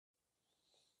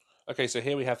Okay, so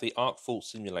here we have the arc fault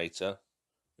simulator,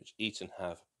 which Eaton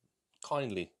have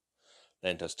kindly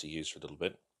lent us to use for a little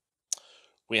bit.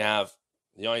 We have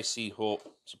the IC port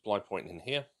supply point in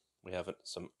here. We have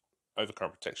some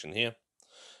overcurrent protection here,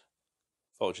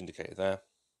 voltage indicator there.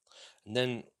 And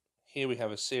then here we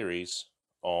have a series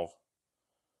of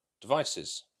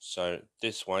devices. So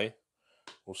this way,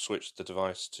 we'll switch the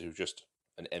device to just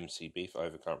an MCB for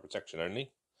overcurrent protection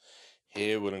only.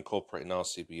 Here we'll incorporate an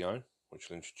RCBO, which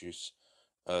will introduce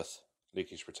earth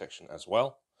leakage protection as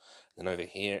well. And over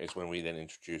here is when we then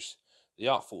introduce the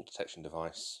arc fault detection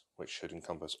device, which should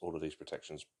encompass all of these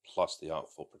protections plus the arc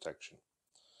fault protection.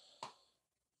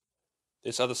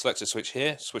 This other selector switch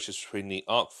here switches between the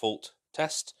arc fault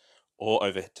test or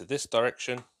over to this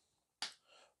direction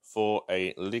for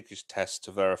a leakage test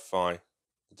to verify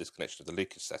the disconnection of the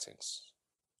leakage settings.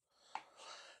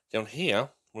 Down here,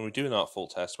 when we do an arc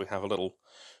fault test, we have a little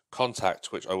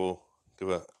contact which I will give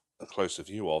a closer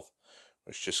view of,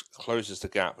 which just closes the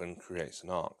gap and creates an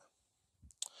arc.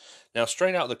 Now,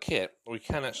 straight out of the kit, we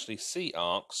can actually see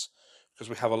arcs because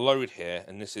we have a load here,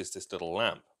 and this is this little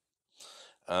lamp.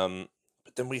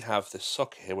 But then we have this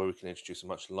socket here where we can introduce a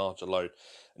much larger load,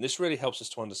 and this really helps us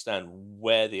to understand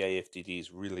where the AFDDs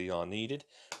really are needed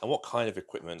and what kind of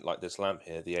equipment, like this lamp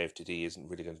here, the AFDD isn't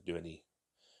really going to do any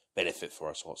benefit for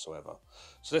us whatsoever.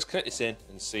 So let's connect this in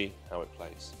and see how it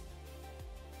plays.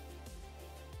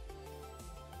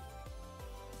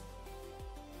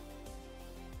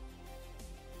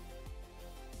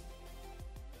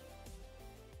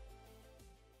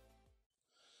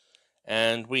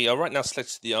 And we are right now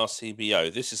selected the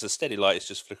RCBO. This is a steady light, it's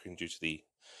just flickering due to the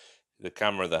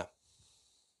camera there.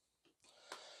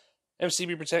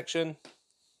 MCB protection,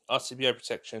 RCBO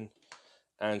protection,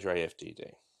 and your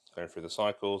AFDD. Going through the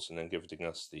cycles and then giving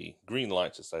us the green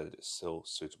light to say that it's still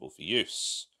suitable for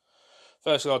use.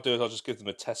 First thing I'll do is I'll just give them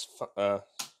a test,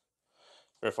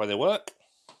 verify they work.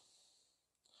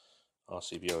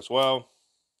 RCBO as well.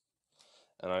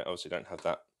 And I obviously don't have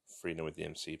that freedom with the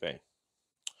MCB.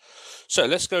 So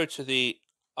let's go to the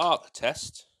arc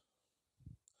test,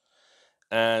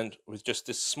 and with just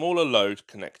this smaller load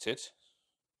connected,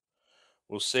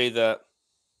 we'll see that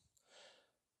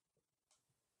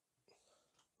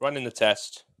running the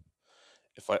test,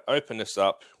 if I open this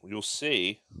up, you'll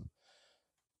see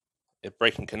it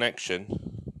breaking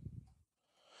connection,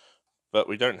 but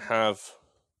we don't have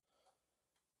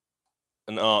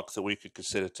an arc that we could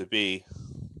consider to be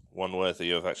one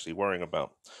worthy of actually worrying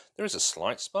about. There is a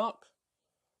slight spark,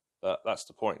 but that's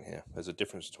the point here. There's a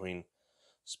difference between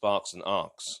sparks and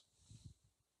arcs.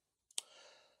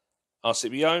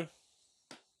 RCBO,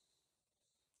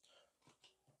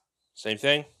 same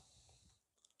thing.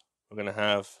 We're going to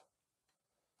have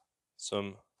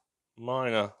some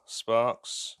minor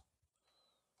sparks,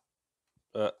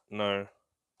 but no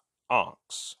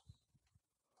arcs.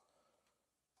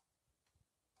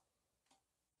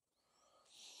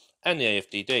 And the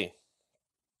AFDD.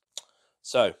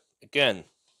 So again,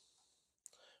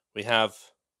 we have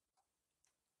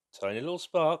tiny little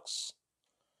sparks.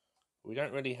 We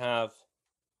don't really have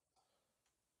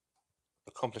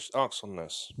accomplished arcs on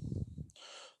this.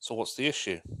 So what's the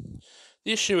issue?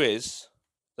 The issue is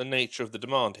the nature of the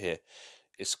demand here.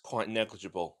 It's quite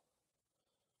negligible.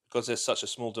 Because there's such a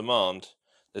small demand,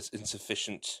 there's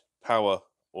insufficient power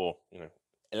or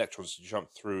electrons to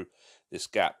jump through this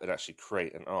gap and actually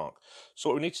create an arc. So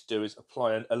what we need to do is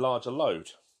apply a larger load.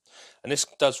 And this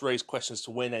does raise questions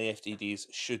to when AFDDs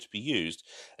should be used,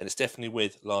 and it's definitely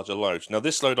with larger loads. Now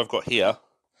this load I've got here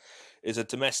is a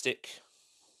domestic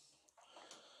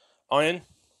iron.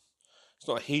 It's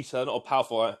not a heater, not a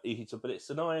powerful heater, but it's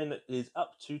an iron that is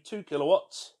up to 2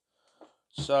 kilowatts.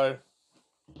 So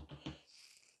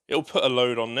it'll put a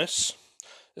load on this.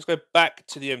 Let's go back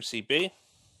to the MCB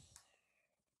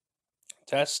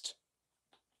test.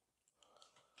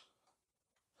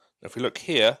 Now if we look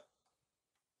here,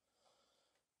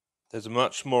 there's a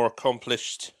much more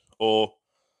accomplished or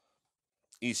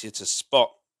easier to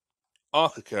spot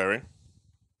arc occurring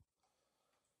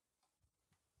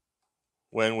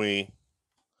when we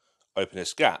open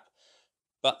this gap,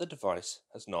 but the device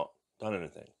has not done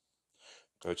anything.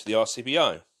 Go to the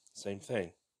RCBO, same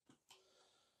thing.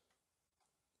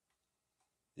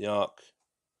 The arc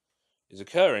is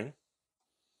occurring,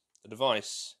 the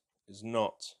device is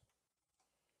not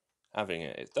having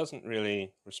it. It doesn't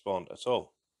really respond at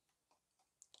all.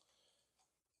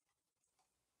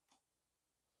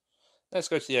 Let's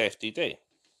go to the AFDD.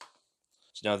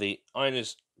 So now the iron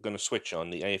is going to switch on,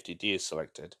 the AFDD is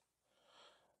selected,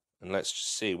 and let's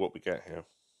just see what we get here.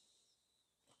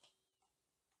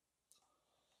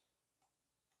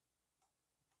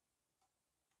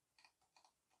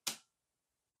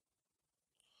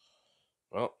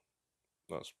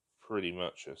 That's pretty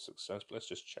much a success, but let's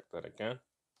just check that again.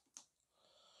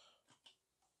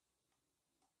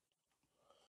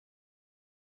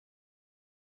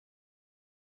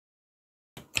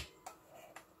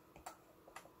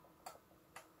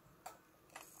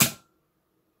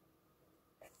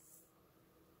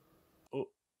 Oh,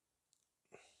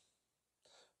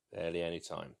 barely any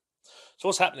time. So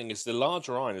what's happening is the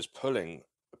larger iron is pulling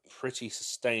a pretty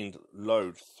sustained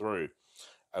load through,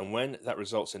 and when that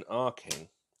results in arcing,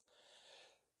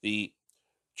 the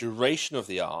duration of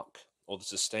the arc, or the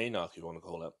sustained arc, if you want to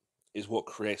call it, is what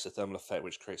creates the thermal effect,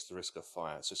 which creates the risk of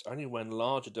fire. So it's only when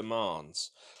larger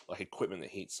demands, like equipment that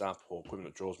heats up or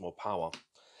equipment that draws more power,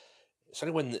 it's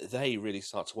only when they really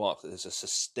start to arc that there's a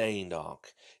sustained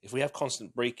arc. If we have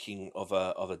constant breaking of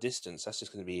a distance, that's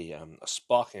just going to be a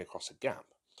sparking across a gap.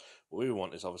 What we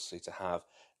want is obviously to have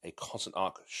a constant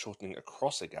arc shortening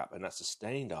across a gap, and that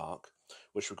sustained arc,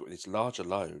 which we've got with these larger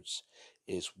loads,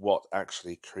 is what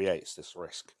actually creates this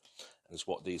risk, and is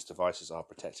what these devices are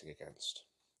protecting against.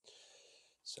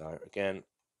 So again,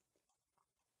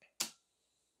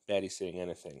 barely seeing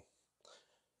anything.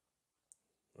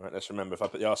 All right, let's remember, if I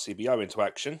put the RCBO into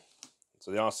action,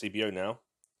 so the RCBO now,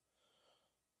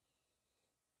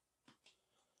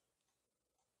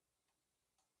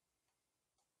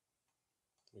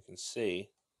 we can see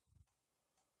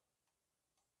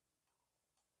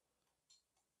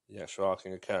the actual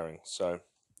arcing occurring. So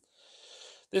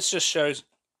this just shows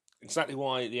exactly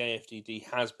why the AFDD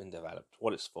has been developed,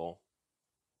 what it's for,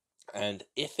 and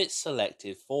if it's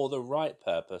selected for the right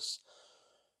purpose,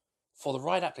 for the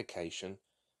right application,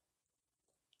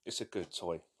 it's a good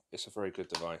toy. It's a very good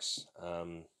device.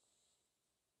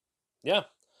 Yeah.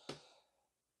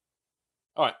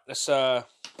 All right, let's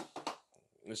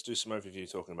do some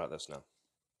overview talking about this now.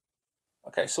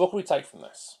 Okay, so what can we take from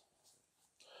this?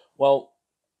 Well,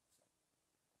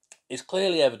 it's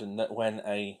clearly evident that when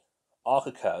a arc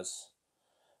occurs,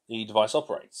 the device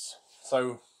operates.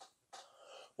 So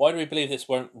why do we believe this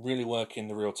won't really work in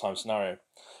the real-time scenario?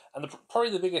 And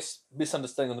probably the biggest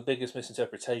misunderstanding and the biggest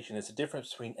misinterpretation is the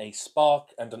difference between a spark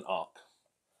and an arc.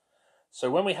 So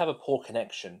when we have a poor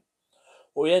connection,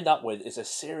 what we end up with is a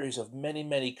series of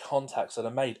many contacts that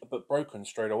are made but broken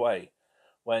straight away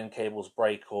when cables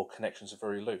break or connections are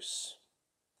very loose.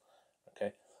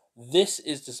 Okay, this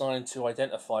is designed to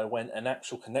identify when an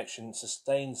actual connection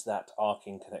sustains that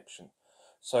arcing connection.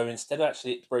 So instead of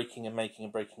actually breaking and making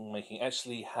and breaking and making, it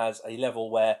actually has a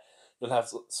level where you'll have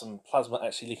some plasma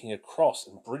actually leaking across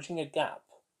and bridging a gap.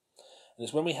 And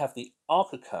it's when we have the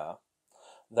arc occur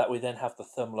that we then have the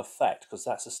thermal effect, because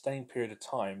that sustained period of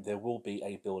time there will be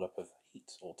a buildup of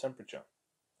heat or temperature.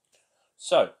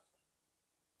 So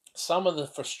some of the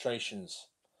frustrations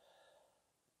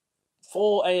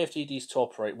for AFDDs to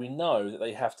operate, we know that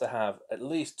they have to have at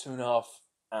least 2.5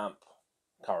 amp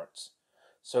currents.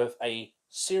 So if a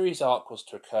series arc was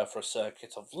to occur for a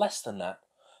circuit of less than that,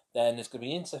 then there's going to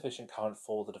be insufficient current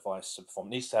for the device to perform.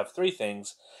 It needs to have three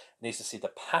things. It needs to see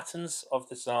the patterns of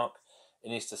this arc, it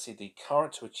needs to see the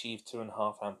current to achieve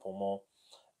 2.5 amp or more,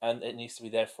 and it needs to be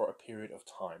there for a period of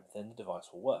time. Then the device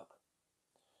will work.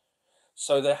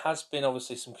 So there has been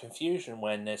obviously some confusion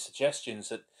when there's suggestions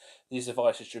that these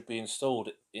devices should be installed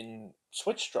in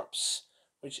switch drops,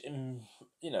 which,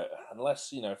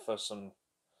 unless, for some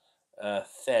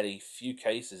fairly few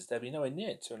cases, there'd be nowhere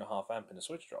near 2.5 amp in a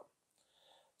switch drop.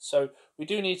 So we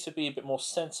do need to be a bit more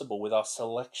sensible with our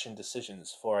selection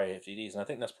decisions for AFDDs, and I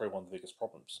think that's probably one of the biggest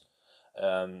problems. We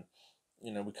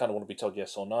kind of want to be told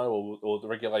yes or no, or the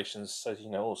regulations say,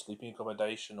 sleeping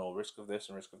accommodation or risk of this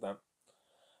and risk of that.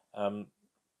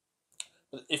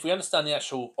 But if we understand the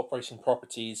actual operating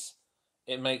properties,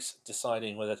 it makes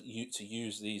deciding whether to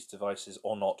use these devices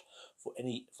or not for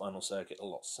any final circuit a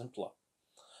lot simpler.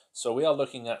 So we are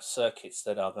looking at circuits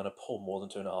that are going to pull more than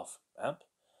 2.5 amp,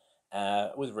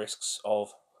 with risks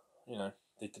of, the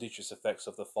deleterious effects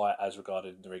of the fire as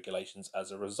regarded in the regulations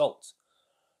as a result.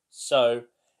 So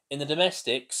in the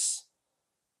domestics,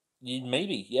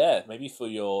 maybe for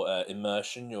your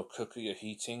immersion, your cooker, your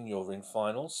heating, your ring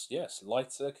finals, yes,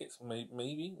 light circuits,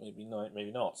 maybe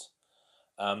not.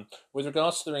 With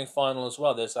regards to the ring final as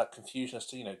well, there's that confusion as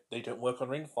to, they don't work on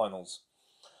ring finals.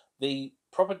 The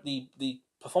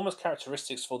performance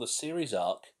characteristics for the series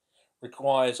arc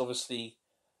requires obviously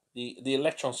the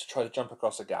electrons to try to jump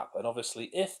across a gap, and obviously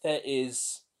if there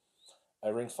is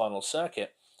a ring final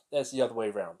circuit, there's the other way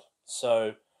around.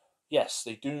 So yes,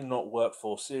 they do not work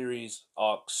for series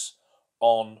arcs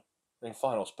on ring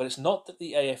finals, but it's not that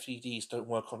the AFDDs don't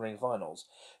work on ring finals.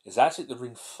 It's actually the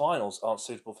ring finals aren't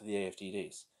suitable for the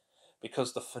AFDDs,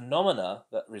 because the phenomena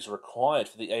that is required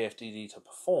for the AFDD to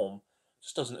perform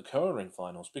just doesn't occur in ring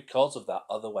finals because of that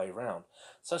other way round.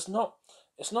 So it's not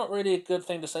really a good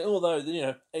thing to say. Although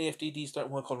AFDDs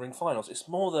don't work on ring finals, it's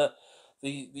more that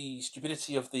the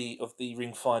stupidity of the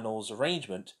ring finals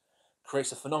arrangement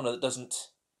creates a phenomenon that doesn't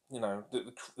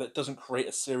that doesn't create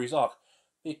a series arc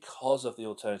because of the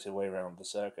alternative way around the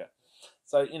circuit.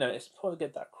 So it's important to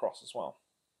get that across as well.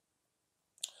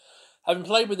 Having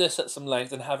played with this at some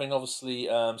length and having obviously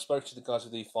spoken to the guys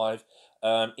with E5,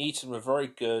 Eaton were very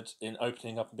good in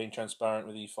opening up and being transparent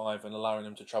with E5 and allowing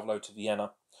them to travel over to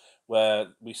Vienna, where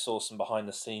we saw some behind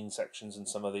the scenes sections and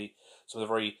some of the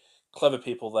very clever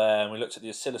people there. And we looked at the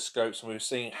oscilloscopes and we were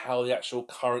seeing how the actual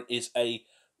current is a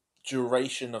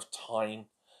duration of time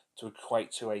to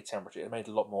equate to a temperature. It made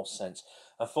a lot more sense.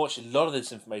 Unfortunately, a lot of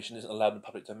this information isn't allowed in the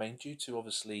public domain due to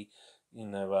obviously,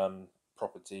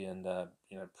 property and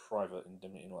private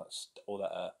indemnity and all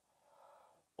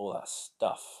that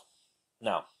stuff.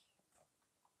 Now,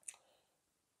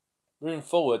 moving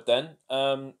forward, then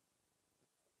I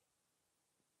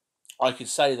could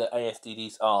say that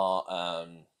AFDDs are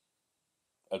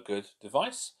a good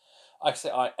device. I say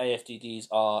AFDDs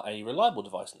are a reliable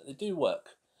device, and they do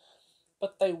work,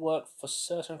 but they work for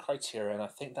certain criteria, and I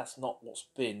think that's not what's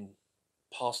been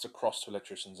passed across to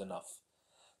electricians enough.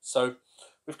 So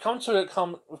we've come to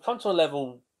a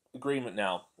level agreement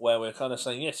now where we're kind of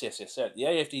saying yes. The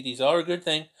AFDDs are a good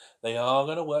thing. They are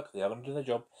going to work. They are going to do their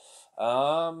job.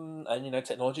 And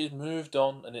technology has moved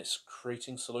on, and it's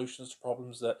creating solutions to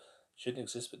problems that shouldn't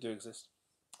exist but do exist.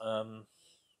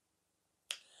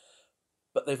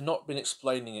 But they've not been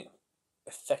explaining it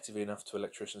effectively enough to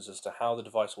electricians as to how the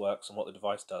device works and what the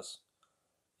device does.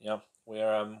 We're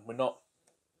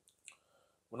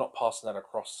not passing that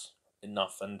across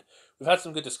enough, and we've had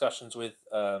some good discussions with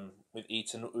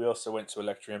Eaton. We also went to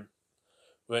Electrium.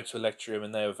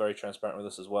 And they were very transparent with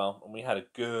us as well. And we had a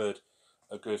good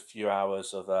few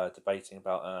hours of debating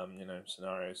about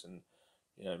scenarios and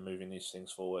moving these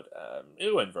things forward.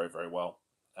 It went very, very well,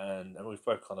 and we've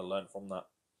both kind of learned from that.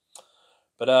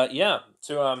 But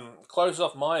to close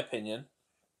off my opinion,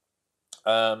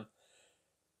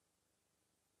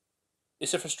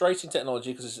 it's a frustrating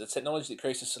technology because it's a technology that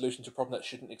creates a solution to a problem that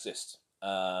shouldn't exist,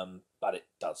 but it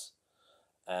does,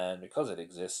 and because it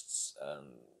exists,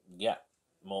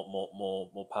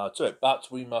 more power to it.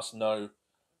 But we must know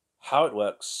how it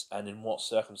works and in what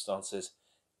circumstances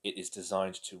it is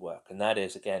designed to work, and that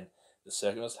is, again, the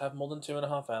circuit must have more than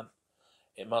 2.5 amp.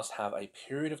 It must have a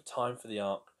period of time for the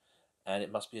arc, and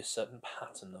it must be a certain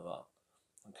pattern of arc.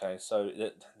 Okay, so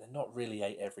they're not really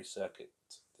a every circuit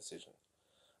decision.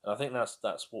 And I think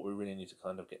that's what we really need to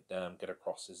kind of get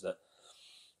across, is that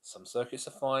some circuits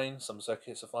are fine, some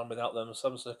circuits are fine without them,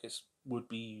 some circuits would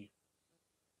be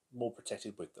more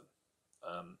protected with them.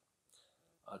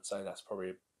 I'd say that's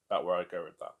probably about where I go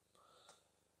with that.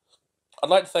 I'd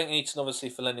like to thank Eaton, obviously,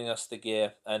 for lending us the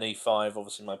gear, and E5.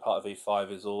 Obviously, my part of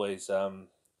E5 is always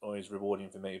rewarding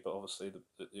for me, but obviously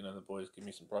the boys give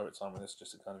me some private time with this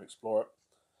just to kind of explore it.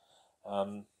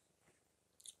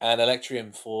 And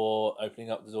Electrium for opening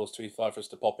up the doors to E5 for us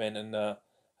to pop in, and had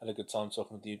a good time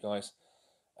talking with you guys.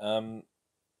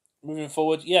 Moving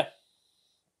forward,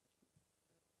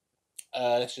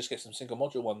 let's just get some single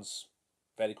module ones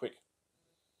fairly quick.